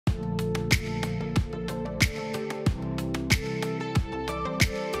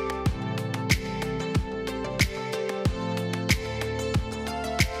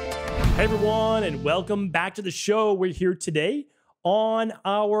Hey everyone, and welcome back to the show. We're here today on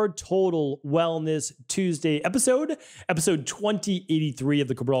our Total Wellness Tuesday episode 2083 of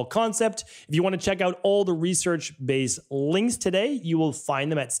the Cabral Concept. If you want to check out all the research-based links today, you will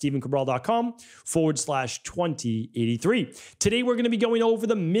find them at stephencabral.com/2083. Today, we're going to be going over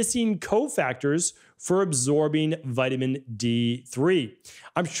the missing cofactors for absorbing vitamin D3.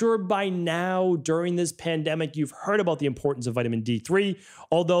 I'm sure by now, during this pandemic, you've heard about the importance of vitamin D3,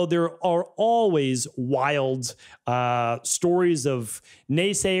 although there are always wild stories of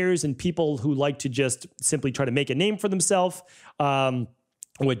naysayers and people who like to just simply try to make a name for themselves.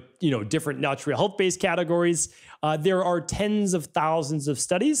 With different natural health-based categories. There are tens of thousands of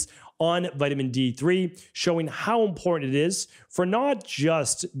studies on vitamin D3 showing how important it is for not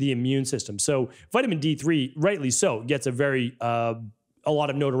just the immune system. So vitamin D3, rightly so, gets a lot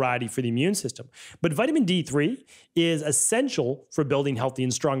of notoriety for the immune system. But vitamin D3 is essential for building healthy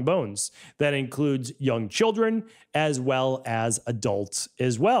and strong bones. That includes young children as well as adults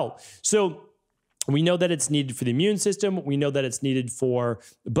as well. So we know that it's needed for the immune system. We know that it's needed for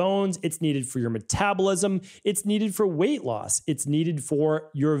bones. It's needed for your metabolism. It's needed for weight loss. It's needed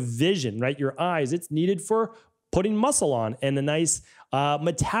for your vision, right? Your eyes. It's needed for putting muscle on and a nice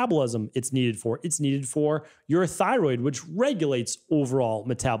metabolism. It's needed for your thyroid, which regulates overall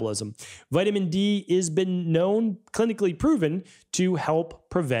metabolism. Vitamin D has been known, clinically proven, to help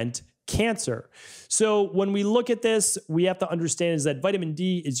prevent cancer. So when we look at this, we have to understand is that vitamin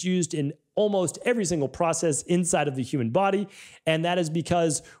D is used in almost every single process inside of the human body. And that is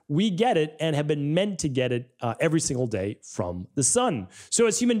because we get it and have been meant to get it every single day from the sun. So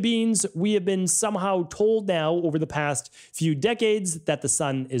as human beings, we have been somehow told now over the past few decades that the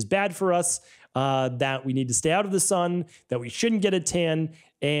sun is bad for us, that we need to stay out of the sun, that we shouldn't get a tan.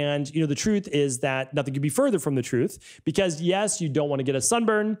 And, the truth is that nothing could be further from the truth because yes, you don't want to get a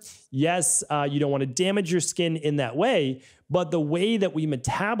sunburn. Yes, you don't want to damage your skin in that way. But the way that we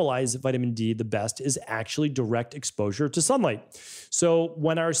metabolize vitamin D the best is actually direct exposure to sunlight. So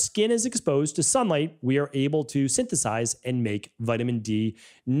when our skin is exposed to sunlight, we are able to synthesize and make vitamin D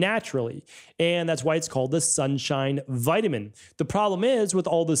naturally. And that's why it's called the sunshine vitamin. The problem is with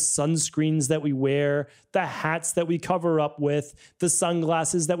all the sunscreens that we wear, the hats that we cover up with, the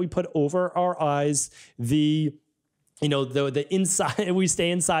sunglasses that we put over our eyes, the inside, we stay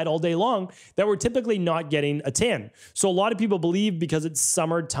inside all day long, that we're typically not getting a tan. So a lot of people believe because it's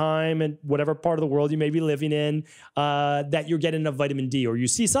summertime and whatever part of the world you may be living in, that you're getting enough vitamin D, or you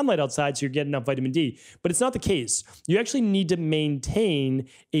see sunlight outside, so you're getting enough vitamin D. But it's not the case. You actually need to maintain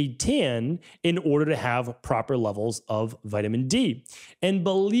a tan in order to have proper levels of vitamin D. And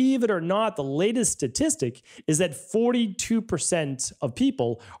believe it or not, the latest statistic is that 42% of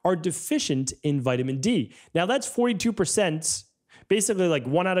people are deficient in vitamin D. Now that's 42%. Basically, like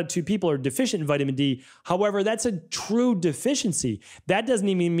 1 out of 2 people are deficient in vitamin D. However, that's a true deficiency. That doesn't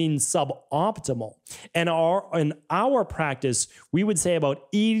even mean suboptimal. And in our practice, we would say about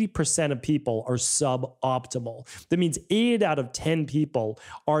 80% of people are suboptimal. That means 8 out of 10 people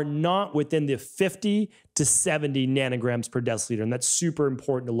are not within the 50 to 70 nanograms per deciliter. And that's super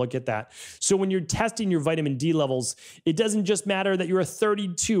important to look at that. So when you're testing your vitamin D levels, it doesn't just matter that you're a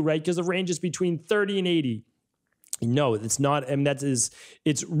 32, right? Because the range is between 30 and 80. No, it's not. And it's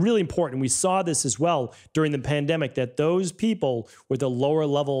really important. We saw this as well during the pandemic, that those people with the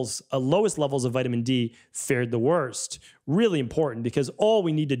lowest levels of vitamin D fared the worst. Really important, because all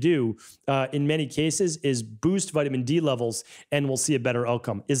we need to do in many cases is boost vitamin D levels and we'll see a better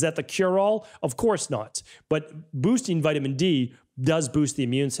outcome. Is that the cure-all? Of course not. But boosting vitamin D does boost the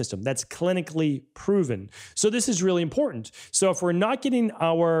immune system. That's clinically proven. So this is really important. So if we're not getting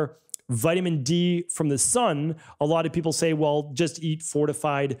our vitamin D from the sun, a lot of people say, well, just eat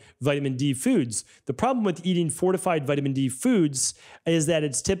fortified vitamin D foods. The problem with eating fortified vitamin D foods is that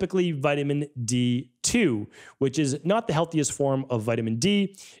it's typically vitamin D2, which is not the healthiest form of vitamin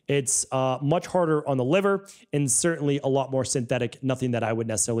D. It's much harder on the liver and certainly a lot more synthetic, nothing that I would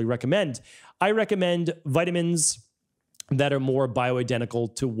necessarily recommend. I recommend vitamins that are more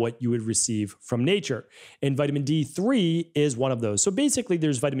bioidentical to what you would receive from nature. And vitamin D3 is one of those. So basically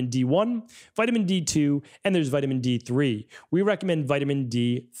there's vitamin D1, vitamin D2, and there's vitamin D3. We recommend vitamin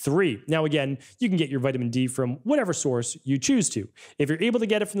D3. Now again, you can get your vitamin D from whatever source you choose to. If you're able to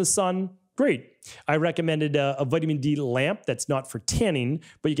get it from the sun, great. I recommended a vitamin D lamp that's not for tanning,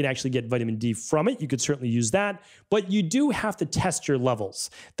 but you can actually get vitamin D from it. You could certainly use that, but you do have to test your levels.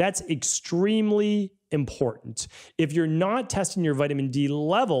 That's extremely important. If you're not testing your vitamin D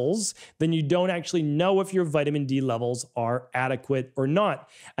levels, then you don't actually know if your vitamin D levels are adequate or not.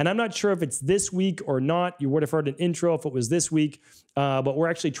 And I'm not sure if it's this week or not. You would have heard an intro if it was this week, but we're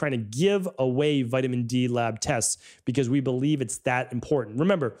actually trying to give away vitamin D lab tests because we believe it's that important.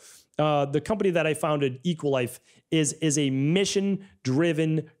 Remember, the company that I founded, Equalife, is a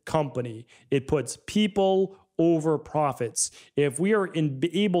mission-driven company. It puts people over profits. If we are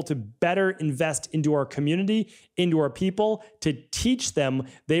able to better invest into our community, into our people, to teach them,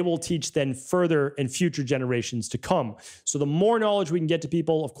 they will teach then further in future generations to come. So the more knowledge we can get to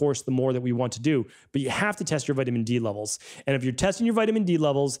people, of course, the more that we want to do. But you have to test your vitamin D levels. And if you're testing your vitamin D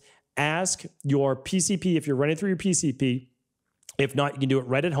levels, ask your PCP if you're running through your PCP. If not, you can do it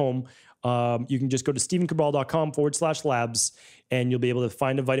right at home. You can just go to stephencabral.com/labs and you'll be able to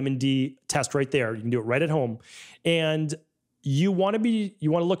find a vitamin D test right there. You can do it right at home. And you want to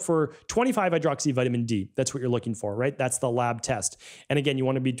look for 25 hydroxy vitamin D. That's what you're looking for, right? That's the lab test. And again, you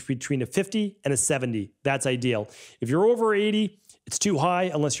want to be between a 50 and a 70. That's ideal. If you're over 80, it's too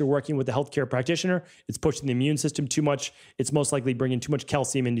high unless you're working with a healthcare practitioner. It's pushing the immune system too much. It's most likely bringing too much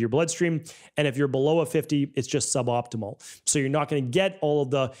calcium into your bloodstream. And if you're below a 50, it's just suboptimal. So you're not going to get all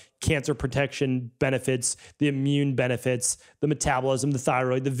of the cancer protection benefits, the immune benefits, the metabolism, the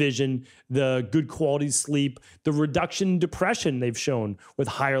thyroid, the vision, the good quality sleep, the reduction in depression they've shown with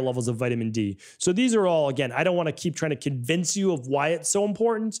higher levels of vitamin D. So these are all, again, I don't want to keep trying to convince you of why it's so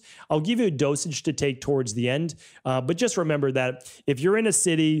important. I'll give you a dosage to take towards the end. But just remember that if you're in a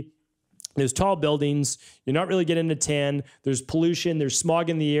city, there's tall buildings, you're not really getting a tan, there's pollution, there's smog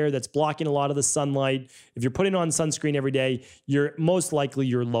in the air that's blocking a lot of the sunlight. If you're putting on sunscreen every day, you're most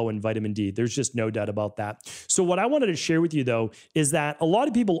likely low in vitamin D. There's just no doubt about that. So what I wanted to share with you though, is that a lot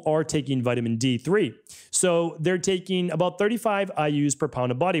of people are taking vitamin D3. So they're taking about 35 IUs per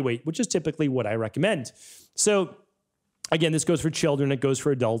pound of body weight, which is typically what I recommend. So again, this goes for children, it goes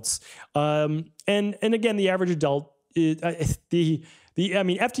for adults. And again, the average adult,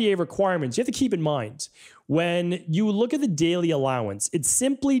 FDA requirements, you have to keep in mind when you look at the daily allowance, it's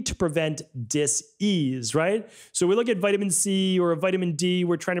simply to prevent dis-ease, right? So we look at vitamin C or a vitamin D,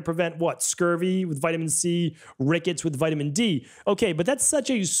 we're trying to prevent what? Scurvy with vitamin C, rickets with vitamin D. Okay, but that's such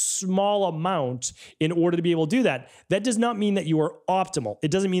a small amount in order to be able to do that. That does not mean that you are optimal.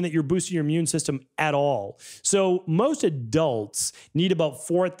 It doesn't mean that you're boosting your immune system at all. So most adults need about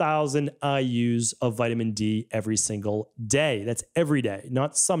 4,000 IUs of vitamin D every single day. That's every day,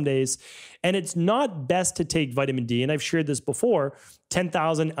 not some days. And it's not best to take vitamin D, and I've shared this before,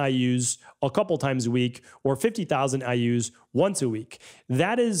 10,000 IUs a couple times a week or 50,000 IUs once a week.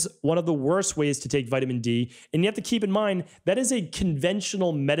 That is one of the worst ways to take vitamin D. And you have to keep in mind that is a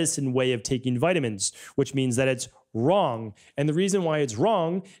conventional medicine way of taking vitamins, which means that it's wrong. And the reason why it's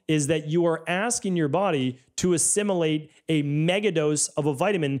wrong is that you are asking your body to assimilate a megadose of a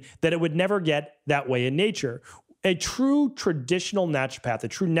vitamin that it would never get that way in nature. A true traditional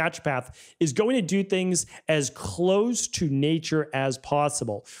naturopath, is going to do things as close to nature as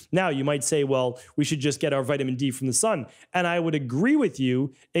possible. Now, you might say, well, we should just get our vitamin D from the sun. And I would agree with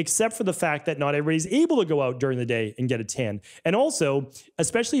you, except for the fact that not everybody's able to go out during the day and get a tan. And also,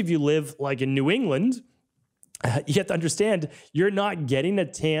 especially if you live like in New England, you have to understand you're not getting a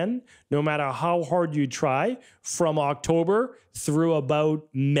tan no matter how hard you try from October through about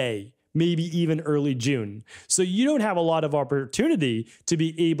May. Maybe even early June. So you don't have a lot of opportunity to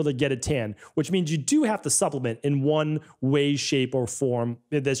be able to get a tan, which means you do have to supplement in one way, shape, or form.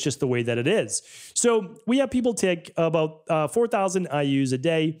 That's just the way that it is. So we have people take about 4,000 IUs a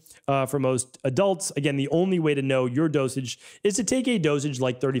day for most adults. Again, the only way to know your dosage is to take a dosage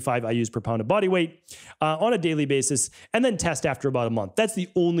like 35 IUs per pound of body weight on a daily basis and then test after about a month. That's the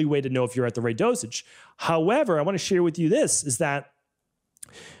only way to know if you're at the right dosage. However, I want to share with you this, is that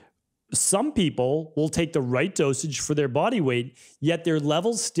some people will take the right dosage for their body weight, yet their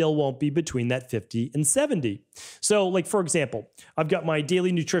levels still won't be between that 50 and 70. So like, for example, I've got my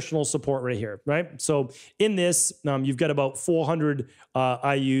daily nutritional support right here, right? So in this, you've got about 400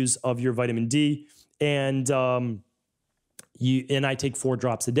 IUs of your vitamin D, and I take 4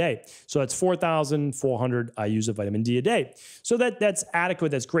 drops a day. So that's 4,400 IUs of vitamin D a day. So that's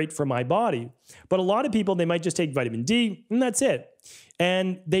adequate. That's great for my body. But a lot of people, they might just take vitamin D and that's it.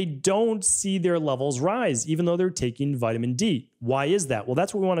 And they don't see their levels rise, even though they're taking vitamin D. Why is that? Well,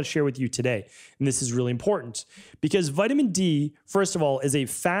 that's what we want to share with you today. And this is really important because vitamin D, first of all, is a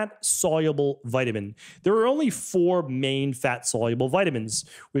fat-soluble vitamin. There are only 4 main fat-soluble vitamins.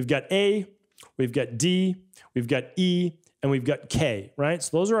 We've got A, we've got D, we've got E, and we've got K, right?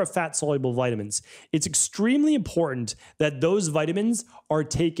 So those are our fat-soluble vitamins. It's extremely important that those vitamins are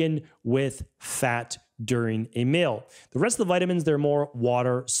taken with fat during a meal. The rest of the vitamins, they're more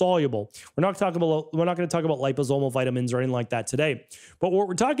water soluble. We're not going to talk about liposomal vitamins or anything like that today. But what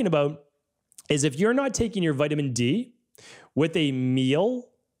we're talking about is if you're not taking your vitamin D with a meal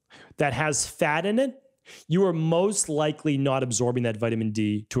that has fat in it, you are most likely not absorbing that vitamin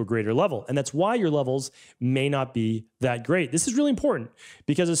D to a greater level. And that's why your levels may not be that great. This is really important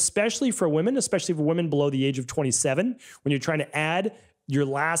because especially for women below the age of 27, when you're trying to add your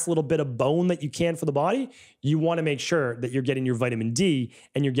last little bit of bone that you can for the body, you want to make sure that you're getting your vitamin D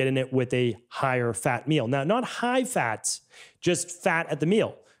and you're getting it with a higher fat meal. Now, not high fat, just fat at the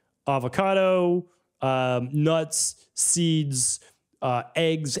meal. Avocado, nuts, seeds,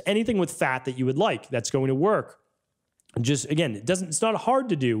 eggs, anything with fat that you would like, that's going to work. Just again, it's not hard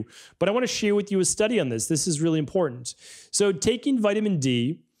to do, but I want to share with you a study on this. This is really important. So taking vitamin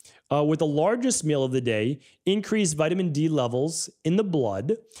D with the largest meal of the day increased vitamin D levels in the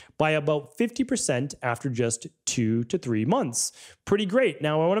blood by about 50% after just 2 to 3 months. Pretty great.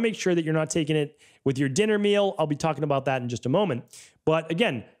 Now, I want to make sure that you're not taking it with your dinner meal. I'll be talking about that in just a moment. But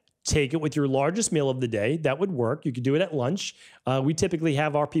again, take it with your largest meal of the day. That would work. You could do it at lunch. We typically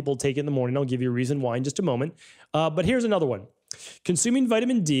have our people take it in the morning. I'll give you a reason why in just a moment. But here's another one. Consuming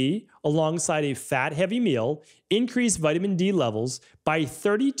vitamin D alongside a fat-heavy meal increased vitamin D levels by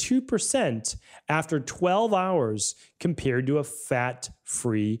 32% after 12 hours compared to a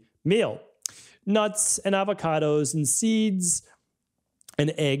fat-free meal. Nuts and avocados and seeds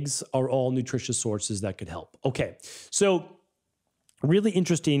and eggs are all nutritious sources that could help. Okay, so really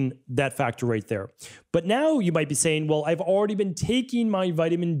interesting, that factor right there. But now you might be saying, well, I've already been taking my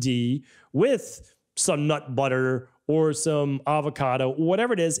vitamin D with some nut butter or some avocado,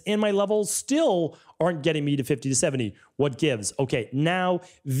 whatever it is, and my levels still aren't getting me to 50 to 70. What gives? Okay, now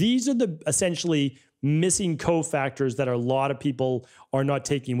these are the essentially missing cofactors that a lot of people are not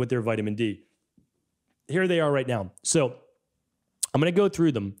taking with their vitamin D. Here they are right now. So I'm going to go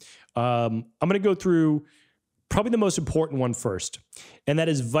through them. I'm going to go through probably the most important one first, and that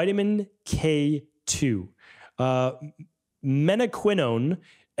is vitamin K2. Menaquinone,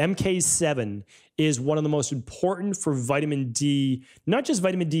 MK7, is one of the most important for vitamin D, not just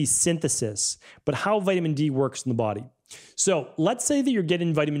vitamin D synthesis, but how vitamin D works in the body. So let's say that you're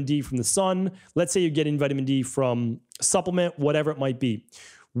getting vitamin D from the sun. Let's say you're getting vitamin D from supplement, whatever it might be.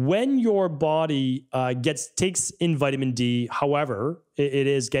 When your body takes in vitamin D, however it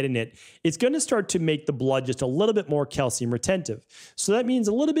is getting it, it's going to start to make the blood just a little bit more calcium retentive. So that means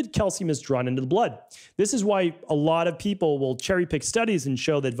a little bit of calcium is drawn into the blood. This is why a lot of people will cherry pick studies and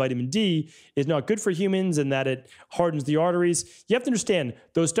show that vitamin D is not good for humans and that it hardens the arteries. You have to understand,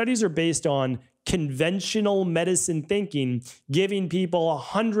 those studies are based on conventional medicine thinking, giving people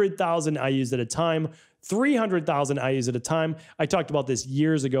 100,000 IUs at a time, 300,000 IUs at a time. I talked about this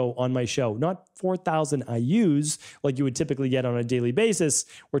years ago on my show. Not 4,000 IUs like you would typically get on a daily basis.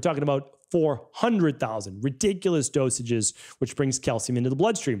 We're talking about 400,000, ridiculous dosages, which brings calcium into the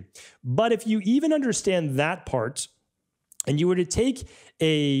bloodstream. But if you even understand that part, and you were to take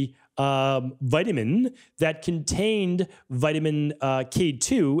a vitamin that contained vitamin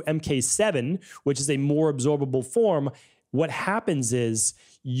K2, MK7, which is a more absorbable form, what happens is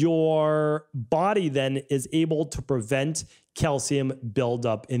your body then is able to prevent calcium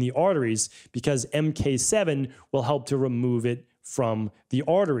buildup in the arteries because MK7 will help to remove it from the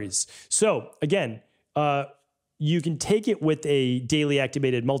arteries. So again, you can take it with a daily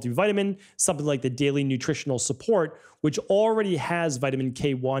activated multivitamin, something like the daily nutritional support, which already has vitamin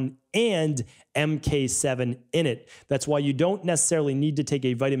K1 and MK7 in it. That's why you don't necessarily need to take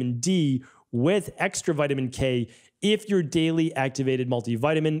a vitamin D with extra vitamin K if your daily activated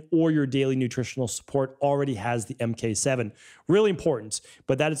multivitamin or your daily nutritional support already has the MK7. Really important,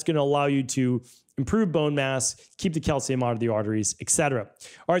 but that is going to allow you to improve bone mass, keep the calcium out of the arteries, etc.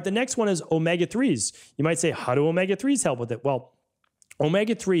 All right, the next one is omega-3s. You might say, how do omega-3s help with it? Well,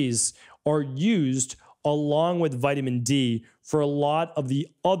 omega-3s are used along with vitamin D for a lot of the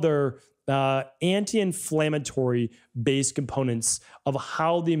other anti-inflammatory based components of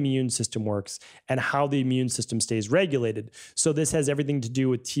how the immune system works and how the immune system stays regulated. So this has everything to do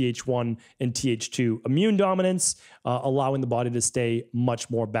with Th1 and Th2 immune dominance, allowing the body to stay much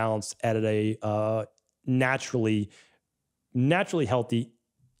more balanced at a naturally healthy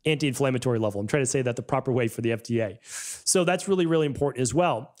anti-inflammatory level. I'm trying to say that the proper way for the FDA. So that's really, really important as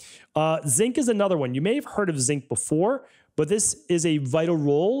well. Zinc is another one. You may have heard of zinc before, but this is a vital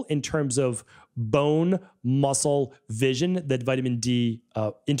role in terms of bone, muscle, vision that vitamin D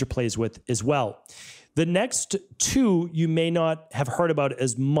interplays with as well. The next two you may not have heard about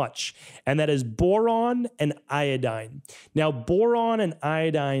as much, and that is boron and iodine. Now, boron and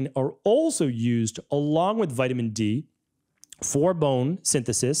iodine are also used along with vitamin D for bone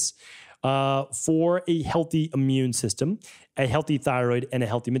synthesis, for a healthy immune system, a healthy thyroid, and a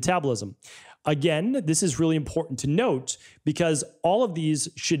healthy metabolism. Again, this is really important to note because all of these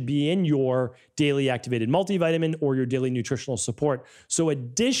should be in your daily activated multivitamin or your daily nutritional support. So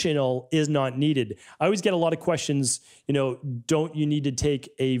additional is not needed. I always get a lot of questions, don't you need to take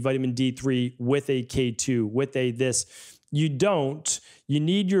a vitamin D3 with a K2, with a this? You don't. You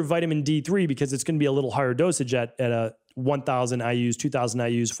need your vitamin D3 because it's going to be a little higher dosage at a 1,000 IUs, 2,000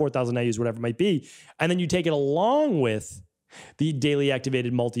 IUs, 4,000 IUs, whatever it might be. And then you take it along with the daily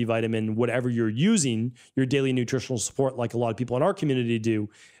activated multivitamin, whatever you're using, your daily nutritional support, like a lot of people in our community do,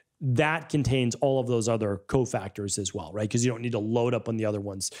 that contains all of those other cofactors as well, right? Because you don't need to load up on the other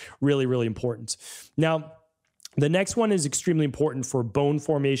ones. Really, really important. Now, the next one is extremely important for bone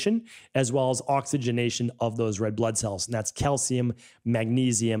formation as well as oxygenation of those red blood cells, and that's calcium,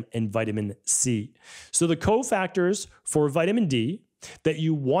 magnesium, and vitamin C. So the cofactors for vitamin D that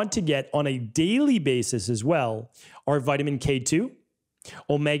you want to get on a daily basis as well are vitamin K2,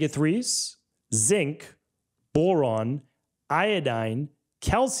 omega-3s, zinc, boron, iodine,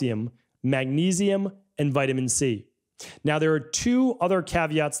 calcium, magnesium, and vitamin C. Now, there are two other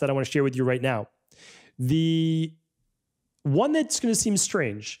caveats that I want to share with you right now. The one that's going to seem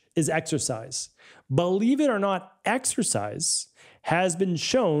strange is exercise. Believe it or not, exercise has been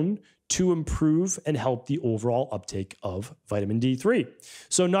shown to improve and help the overall uptake of vitamin D3.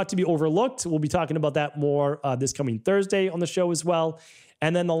 So not to be overlooked, we'll be talking about that more this coming Thursday on the show as well.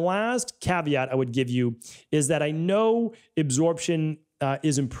 And then the last caveat I would give you is that I know absorption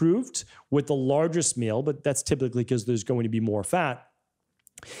is improved with the largest meal, but that's typically because there's going to be more fat,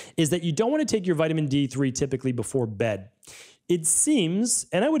 is that you don't want to take your vitamin D3 typically before bed. It seems,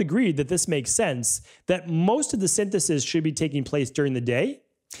 and I would agree that this makes sense, that most of the synthesis should be taking place during the day,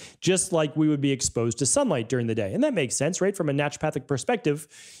 just like we would be exposed to sunlight during the day. And that makes sense, right? From a naturopathic perspective,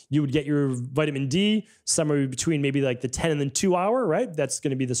 you would get your vitamin D somewhere between maybe like the 10 and the 2 hour, right? That's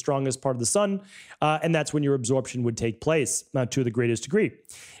going to be the strongest part of the sun. And that's when your absorption would take place to the greatest degree.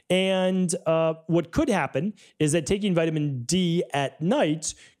 And what could happen is that taking vitamin D at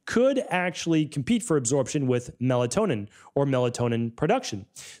night could actually compete for absorption with melatonin or melatonin production.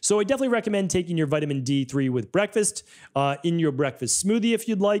 So I definitely recommend taking your vitamin D3 with breakfast, in your breakfast smoothie if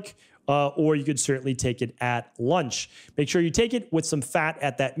you'd like, or you could certainly take it at lunch. Make sure you take it with some fat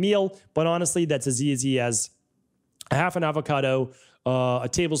at that meal, but honestly, that's as easy as a half an avocado, a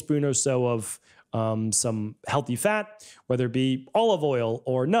tablespoon or so of some healthy fat, whether it be olive oil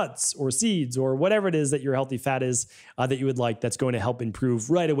or nuts or seeds or whatever it is that your healthy fat is that you would like, that's going to help improve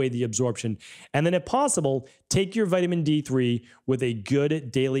right away the absorption. And then if possible, take your vitamin D3 with a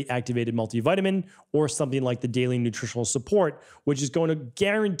good daily activated multivitamin or something like the daily nutritional support, which is going to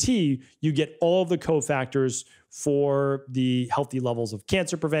guarantee you get all of the cofactors for the healthy levels of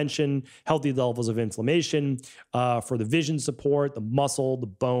cancer prevention, healthy levels of inflammation, for the vision support, the muscle, the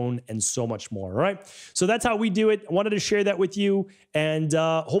bone, and so much more. All right. So that's how we do it. I wanted to share that with you. And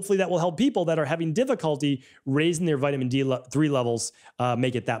hopefully that will help people that are having difficulty raising their vitamin D3 levels,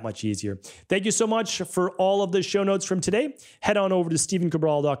 make it that much easier. Thank you so much for all of the show notes from today. Head on over to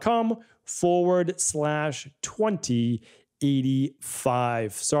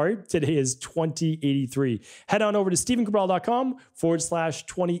StephenCabral.com/2085. Sorry, today is 2083. Head on over to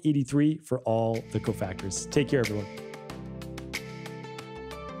StephenCabral.com/2083 for all the cofactors. Take care, everyone.